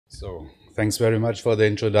So thanks very much for the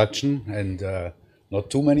introduction, and not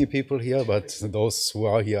too many people here, but those who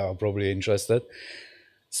are here are probably interested.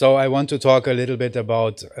 So I want to talk a little bit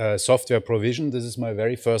about software provision. This is my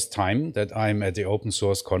very first time that I'm at the open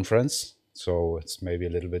source conference, so it's maybe a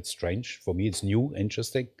little bit strange. For me, it's new,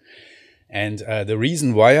 interesting. And the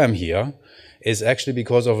reason why I'm here is actually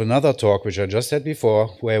because of another talk which I just had before,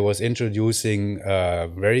 where I was introducing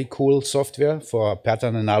very cool software for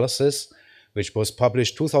pattern analysis, which was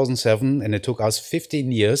published 2007, and it took us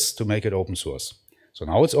 15 years to make it open source. So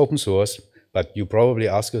now it's open source, but you probably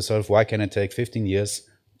ask yourself, why can it take 15 years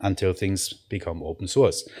until things become open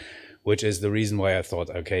source? Which is the reason why I thought,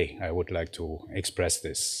 okay, I would like to express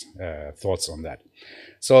this thoughts on that.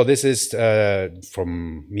 So this is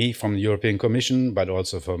from me, from the European Commission, but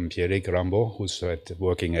also from Pierrick Rambaud, who's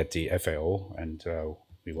working at the FAO, and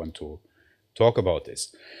we want to talk about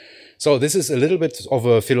this. So this is a little bit of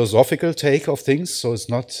a philosophical take of things. So it's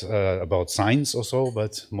not about science or so,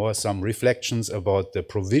 but more some reflections about the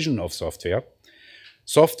provision of software.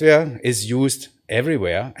 Software is used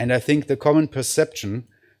everywhere, and I think the common perception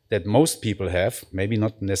that most people have, maybe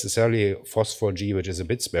not necessarily FOSS4G, which is a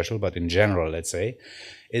bit special, but in general, let's say,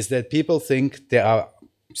 is that people think there are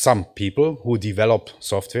some people who develop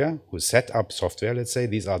software, who set up software, let's say.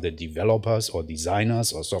 These are the developers or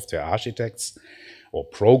designers or software architects or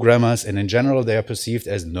programmers, and in general, they are perceived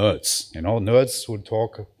as nerds. You know, nerds who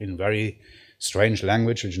talk in very strange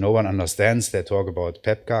language which no one understands. They talk about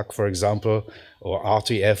pepkak, for example, or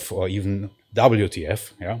RTF, or even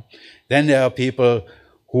WTF. Yeah. Then there are people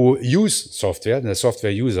who use software, the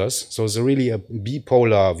software users. So it's really a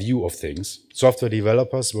bipolar view of things. Software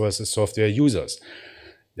developers versus software users.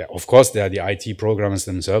 Yeah, of course, there are the IT programmers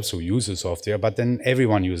themselves who use the software, but then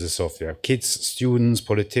everyone uses software. Kids, students,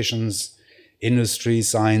 politicians, industry,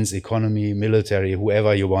 science, economy, military,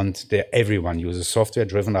 whoever you want, everyone uses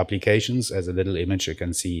software-driven applications. As a little image, you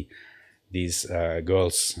can see these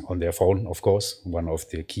girls on their phone, of course, one of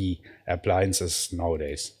the key appliances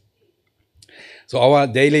nowadays. So our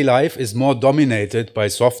daily life is more dominated by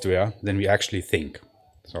software than we actually think.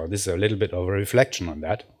 So this is a little bit of a reflection on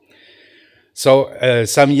that. So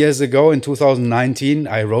some years ago, in 2019,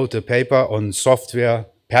 I wrote a paper on software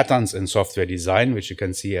patterns in software design, which you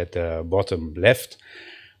can see at the bottom left,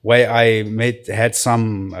 where I had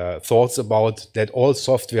some thoughts about that all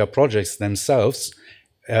software projects themselves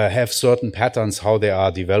have certain patterns, how they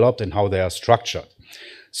are developed and how they are structured.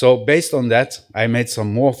 So based on that, I made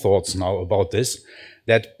some more thoughts now about this,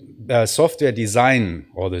 that software design,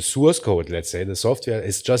 or the source code, let's say, the software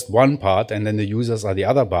is just one part and then the users are the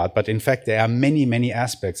other part. But in fact, there are many, many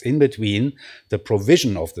aspects in between the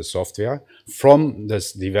provision of the software from the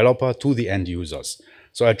developer to the end users.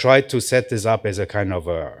 So I tried to set this up as a kind of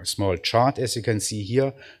a small chart, as you can see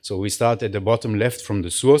here. So we start at the bottom left from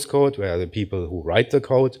the source code, where are the people who write the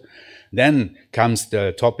code. Then comes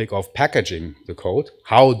the topic of packaging the code.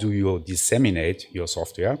 How do you disseminate your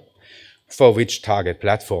software? For which target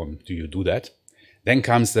platform do you do that? Then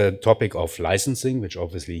comes the topic of licensing, which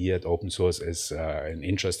obviously here at open source is an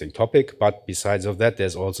interesting topic. But besides of that,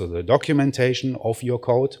 there's also the documentation of your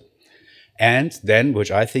code. And then, which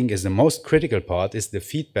I think is the most critical part, is the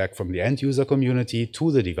feedback from the end user community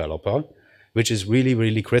to the developer, which is really,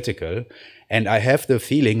 really critical. And I have the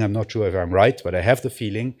feeling, I'm not sure if I'm right, but I have the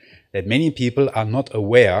feeling that many people are not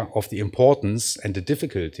aware of the importance and the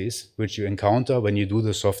difficulties which you encounter when you do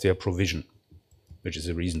the software provision, which is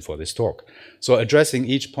the reason for this talk. So addressing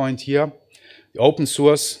each point here, the open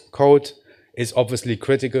source code is obviously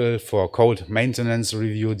critical for code maintenance,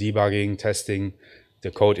 review, debugging, testing,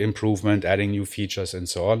 the code improvement, adding new features and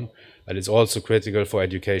so on. But it's also critical for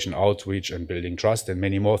education, outreach, and building trust, and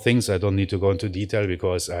many more things. I don't need to go into detail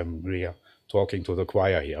because I'm really talking to the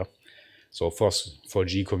choir here. So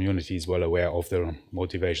FOSS4G community is well aware of the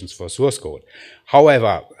motivations for source code.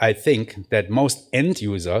 However, I think that most end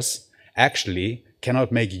users actually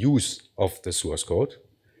cannot make use of the source code,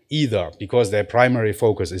 either because their primary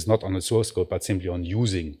focus is not on the source code, but simply on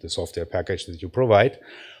using the software package that you provide,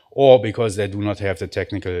 or because they do not have the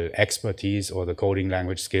technical expertise or the coding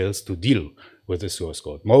language skills to deal with the source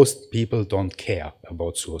code. Most people don't care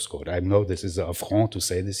about source code. I know this is an affront to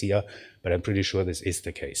say this here, but I'm pretty sure this is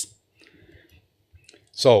the case.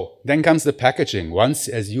 So then comes the packaging. Once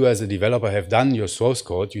as you as a developer have done your source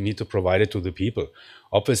code, you need to provide it to the people.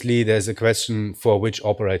 Obviously, there's a question for which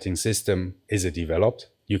operating system is it developed.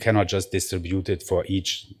 You cannot just distribute it for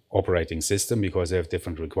each operating system because they have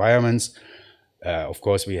different requirements. Of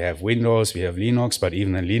course, we have Windows, we have Linux, but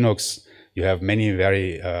even in Linux, you have many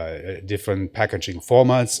very different packaging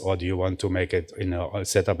formats. Or do you want to make it in a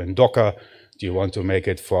setup in Docker? Do you want to make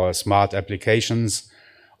it for smart applications?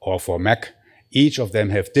 or for Mac, each of them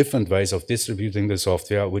have different ways of distributing the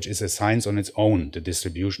software, which is a science on its own, the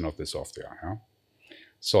distribution of the software. Yeah?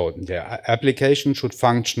 So the application should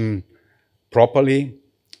function properly.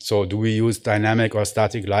 So do we use dynamic or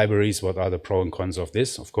static libraries? What are the pros and cons of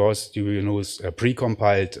this? Of course, do we use a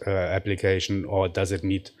pre-compiled application, or does it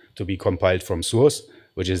need to be compiled from source,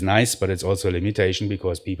 which is nice, but it's also a limitation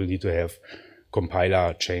because people need to have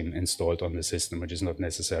compiler chain installed on the system, which is not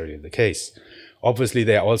necessarily the case. Obviously,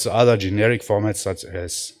 there are also other generic formats such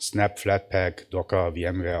as Snap, Flatpak, Docker,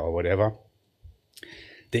 VMware, or whatever.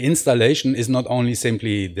 The installation is not only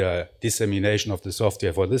simply the dissemination of the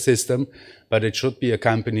software for the system, but it should be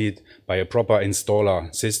accompanied by a proper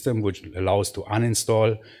installer system, which allows to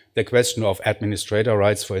uninstall. The question of administrator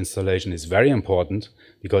rights for installation is very important,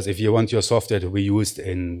 because if you want your software to be used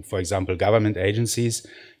in, for example, government agencies,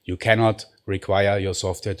 you cannot require your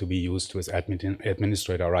software to be used with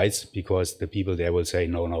administrator rights, because the people there will say,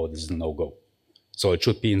 no, this is a no-go. So it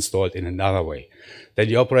should be installed in another way. Then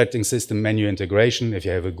the operating system menu integration, if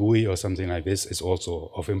you have a GUI or something like this, is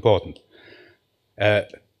also of importance.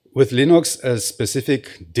 With Linux, a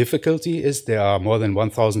specific difficulty is there are more than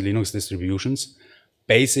 1,000 Linux distributions.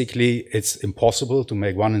 Basically, it's impossible to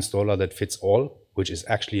make one installer that fits all, which is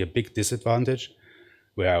actually a big disadvantage,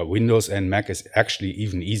 where Windows and Mac is actually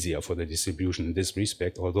even easier for the distribution in this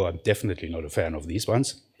respect, although I'm definitely not a fan of these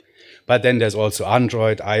ones. But then there's also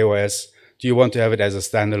Android, iOS. Do you want to have it as a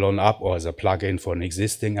standalone app or as a plugin for an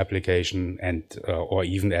existing application, and or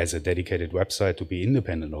even as a dedicated website to be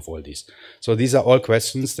independent of all these? So these are all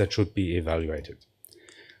questions that should be evaluated.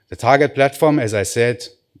 The target platform, as I said,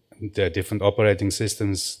 the different operating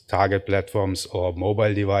systems, target platforms or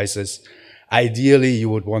mobile devices. Ideally, you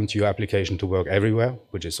would want your application to work everywhere,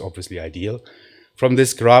 which is obviously ideal. From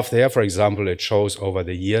this graph there, for example, it shows over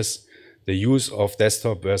the years the use of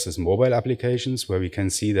desktop versus mobile applications, where we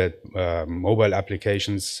can see that mobile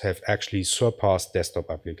applications have actually surpassed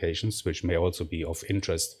desktop applications, which may also be of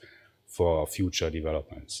interest for future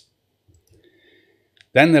developments.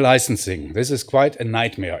 Then the licensing. This is quite a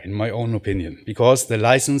nightmare, in my own opinion, because the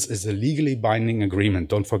license is a legally binding agreement.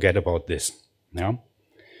 Don't forget about this. Yeah?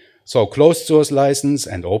 So closed source license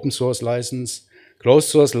and open source license. Closed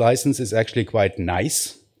source license is actually quite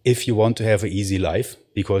nice if you want to have an easy life,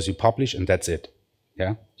 because you publish and that's it.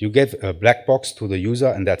 Yeah, you give a black box to the user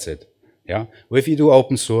and that's it. Yeah, if you do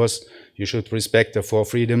open source, you should respect the 4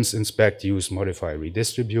 freedoms: inspect, use, modify,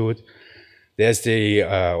 redistribute. There's the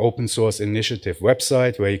open source initiative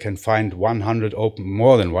website where you can find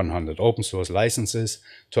more than 100 open source licenses,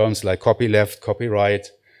 terms like copyleft,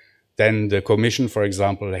 copyright. Then the Commission, for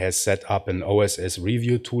example, has set up an OSS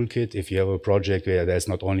review toolkit. If you have a project where there's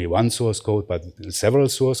not only one source code, but several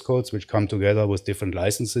source codes which come together with different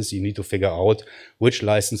licenses, you need to figure out which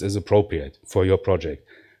license is appropriate for your project,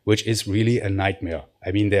 which is really a nightmare.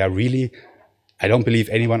 I mean, I don't believe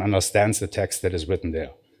anyone understands the text that is written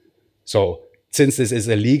there. So since this is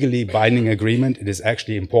a legally binding agreement, it is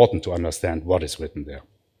actually important to understand what is written there.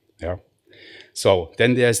 Yeah. So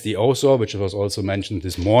then there's the OSOR, which was also mentioned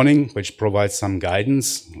this morning, which provides some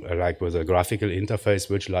guidance, like with a graphical interface,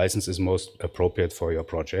 which license is most appropriate for your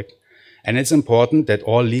project. And it's important that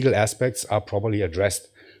all legal aspects are properly addressed.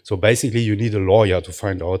 So basically, you need a lawyer to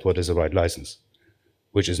find out what is the right license,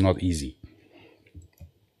 which is not easy.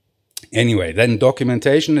 Anyway, then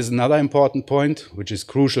documentation is another important point, which is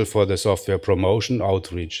crucial for the software promotion,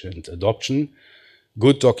 outreach, and adoption.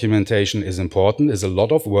 Good documentation is important. It's a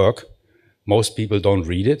lot of work. Most people don't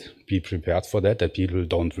read it. Be prepared for that people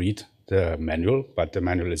don't read the manual, but the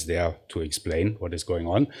manual is there to explain what is going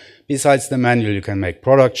on. Besides the manual, you can make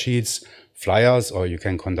product sheets, flyers, or you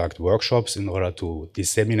can conduct workshops in order to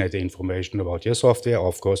disseminate the information about your software, or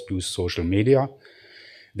of course use social media.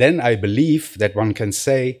 Then I believe that one can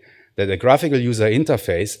say that a graphical user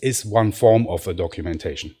interface is one form of a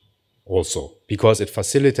documentation also, because it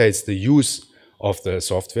facilitates the use of the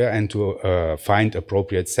software and to find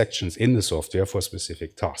appropriate sections in the software for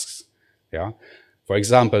specific tasks. Yeah? For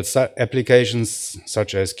example, applications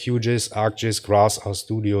such as QGIS, ArcGIS, Grass,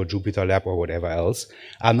 RStudio, Jupyter Lab, or whatever else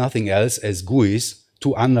are nothing else as GUIs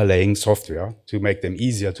to underlying software to make them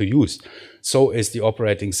easier to use. So is the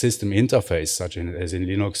operating system interface, such as in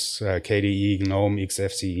Linux, KDE, GNOME,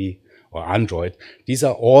 XFCE, or Android. These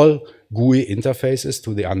are all GUI interfaces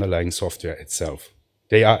to the underlying software itself.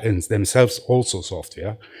 They are in themselves also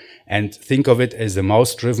software. And think of it as the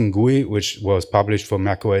mouse-driven GUI, which was published for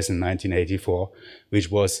macOS in 1984,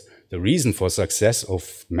 which was the reason for success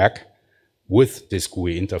of Mac with this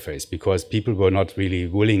GUI interface, because people were not really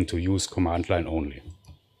willing to use command line only.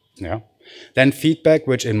 Yeah. Then feedback,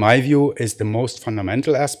 which in my view is the most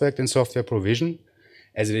fundamental aspect in software provision.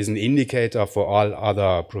 as it is an indicator for all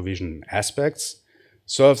other provision aspects,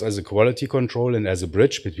 serves as a quality control and as a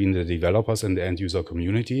bridge between the developers and the end user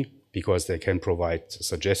community, because they can provide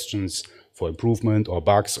suggestions for improvement or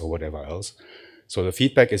bugs or whatever else. So the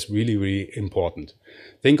feedback is really, really important.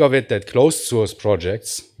 Think of it that closed source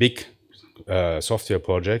projects, big software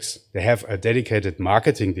projects, they have a dedicated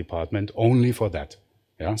marketing department only for that.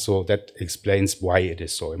 Yeah? So that explains why it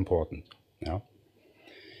is so important. Yeah?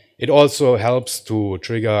 It also helps to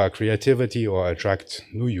trigger creativity or attract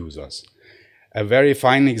new users. A very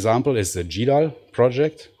fine example is the GDAL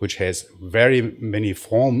project, which has very many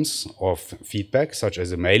forms of feedback, such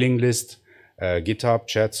as a mailing list, GitHub,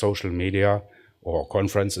 chat, social media, or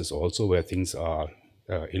conferences also, where things are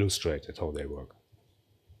illustrated, how they work.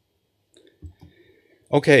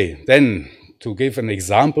 Okay, then to give an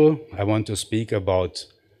example, I want to speak about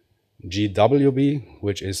GWB,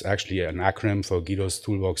 which is actually an acronym for Guido's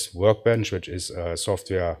Toolbox Workbench, which is a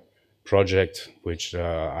software project which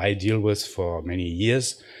I deal with for many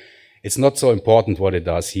years. It's not so important what it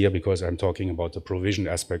does here because I'm talking about the provision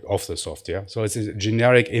aspect of the software. So it's a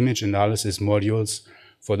generic image analysis modules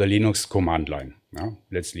for the Linux command line. Now,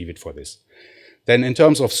 let's leave it for this. Then in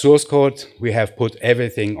terms of source code, we have put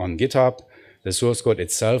everything on GitHub. The source code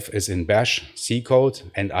itself is in Bash, C code,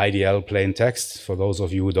 and IDL plain text. For those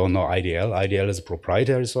of you who don't know IDL, IDL is a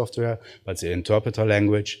proprietary software, but it's an interpreter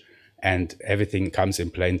language, and everything comes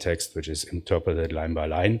in plain text, which is interpreted line by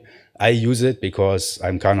line. I use it because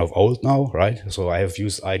I'm kind of old now, right? So I have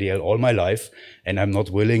used IDL all my life, and I'm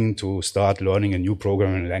not willing to start learning a new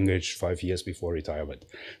programming language 5 years before retirement.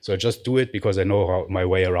 So I just do it because I know my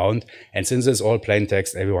way around. And since it's all plain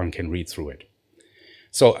text, everyone can read through it.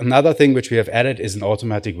 So another thing which we have added is an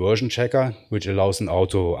automatic version checker, which allows an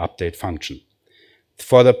auto update function.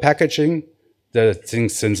 For the packaging, the thing,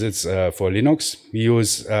 since it's for Linux, we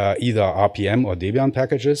use either RPM or Debian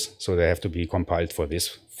packages, so they have to be compiled for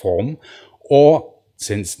this form, or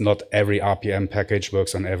since not every RPM package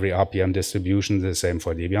works on every RPM distribution, the same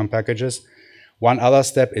for Debian packages. One other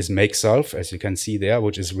step is make self, as you can see there,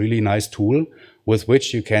 which is a really nice tool with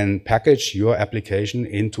which you can package your application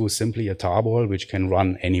into simply a tarball which can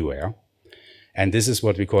run anywhere. And this is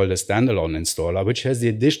what we call the standalone installer, which has the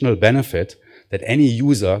additional benefit that any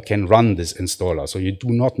user can run this installer. So you do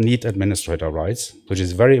not need administrator rights, which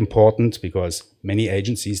is very important because many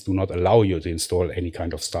agencies do not allow you to install any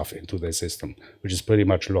kind of stuff into their system, which is pretty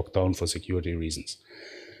much locked down for security reasons.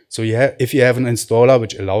 So if you have an installer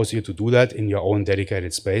which allows you to do that in your own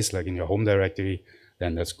dedicated space, like in your home directory,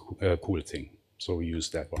 then that's a cool thing. So we use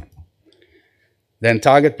that one. Then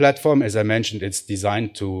target platform, as I mentioned, it's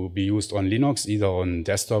designed to be used on Linux, either on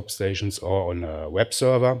desktop stations or on a web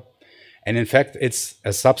server. And in fact, it's a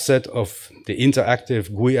subset of the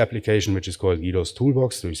interactive GUI application, which is called Guido's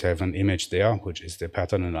Toolbox. So you have an image there, which is the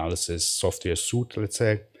pattern analysis software suite, let's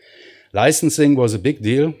say. Licensing was a big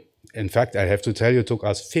deal. In fact, I have to tell you, it took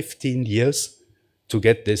us 15 years to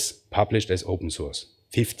get this published as open source.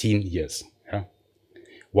 15 years. Yeah.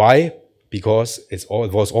 Why? Because it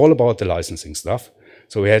was all about the licensing stuff.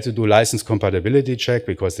 So we had to do license compatibility check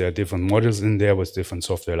because there are different modules in there with different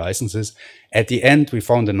software licenses. At the end, we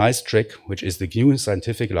found a nice trick, which is the GNU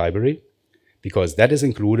Scientific Library, because that is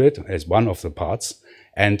included as one of the parts.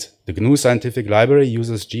 And the GNU Scientific Library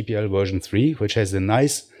uses GPL version 3, which has a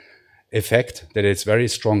nice effect that it's very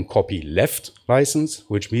strong copy left license,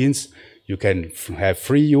 which means you can have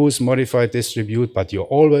free use, modified, distribute, but you're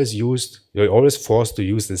always forced to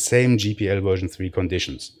use the same GPL version 3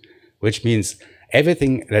 conditions, which means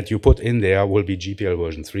everything that you put in there will be GPL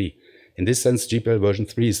version 3. In this sense, GPL version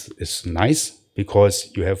 3 is nice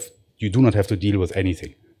because you do not have to deal with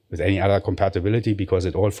anything, with any other compatibility, because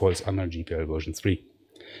it all falls under GPL version 3.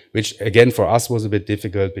 Which again for us was a bit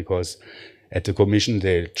difficult because at the commission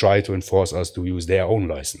they try to enforce us to use their own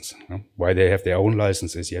license. Why they have their own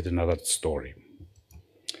license is yet another story.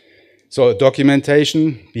 So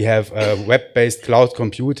documentation, we have web-based cloud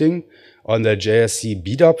computing on the JSC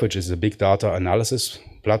BDAP, which is a big data analysis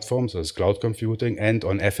platform, so it's cloud computing, and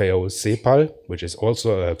on FAO CEPAL, which is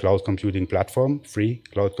also a cloud computing platform, free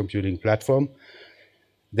cloud computing platform.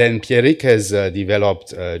 Then Pierrick has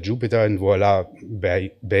developed Jupyter and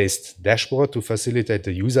Voila-based dashboard to facilitate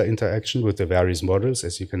the user interaction with the various models,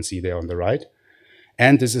 as you can see there on the right.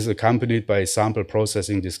 And this is accompanied by sample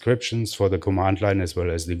processing descriptions for the command line as well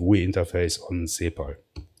as the GUI interface on CEPAL.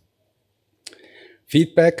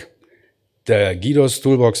 Feedback. The Guido's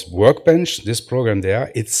Toolbox Workbench, this program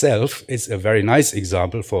there itself, is a very nice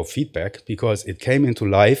example for feedback because it came into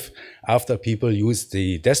life after people used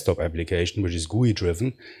the desktop application, which is GUI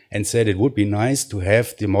driven, and said it would be nice to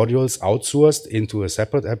have the modules outsourced into a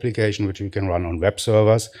separate application which you can run on web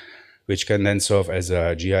servers, which can then serve as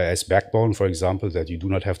a GIS backbone, for example, that you do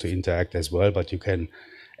not have to interact as well, but you can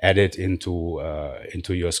add it into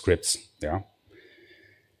your scripts. Yeah.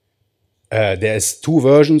 There's two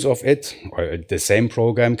versions of it. The same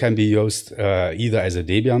program can be used either as a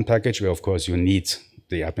Debian package, where of course you need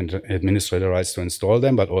the administrator rights to install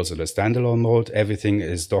them, but also the standalone mode. Everything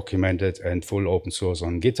is documented and full open source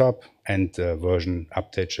on GitHub, and the version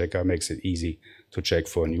update checker makes it easy to check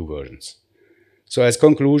for new versions. So as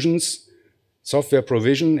conclusions, software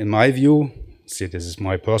provision, in my view, see, this is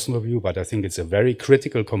my personal view, but I think it's a very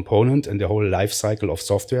critical component in the whole life cycle of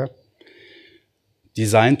software.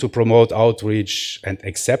 Designed to promote outreach and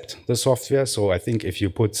accept the software. So I think if you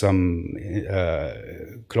put some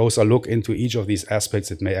closer look into each of these aspects,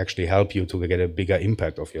 it may actually help you to get a bigger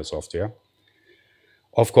impact of your software.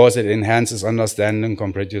 Of course, it enhances understanding,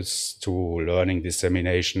 contributes to learning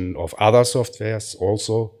dissemination of other softwares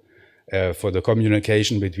also. For the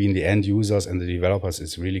communication between the end users and the developers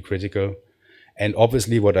is really critical. And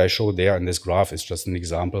obviously what I showed there in this graph is just an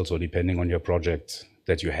example. So depending on your project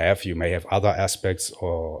that you have, you may have other aspects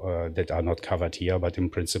or that are not covered here, but in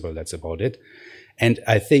principle, that's about it. And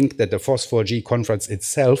I think that the FOSS4G conference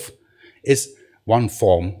itself is one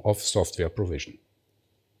form of software provision.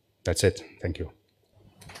 That's it. Thank you.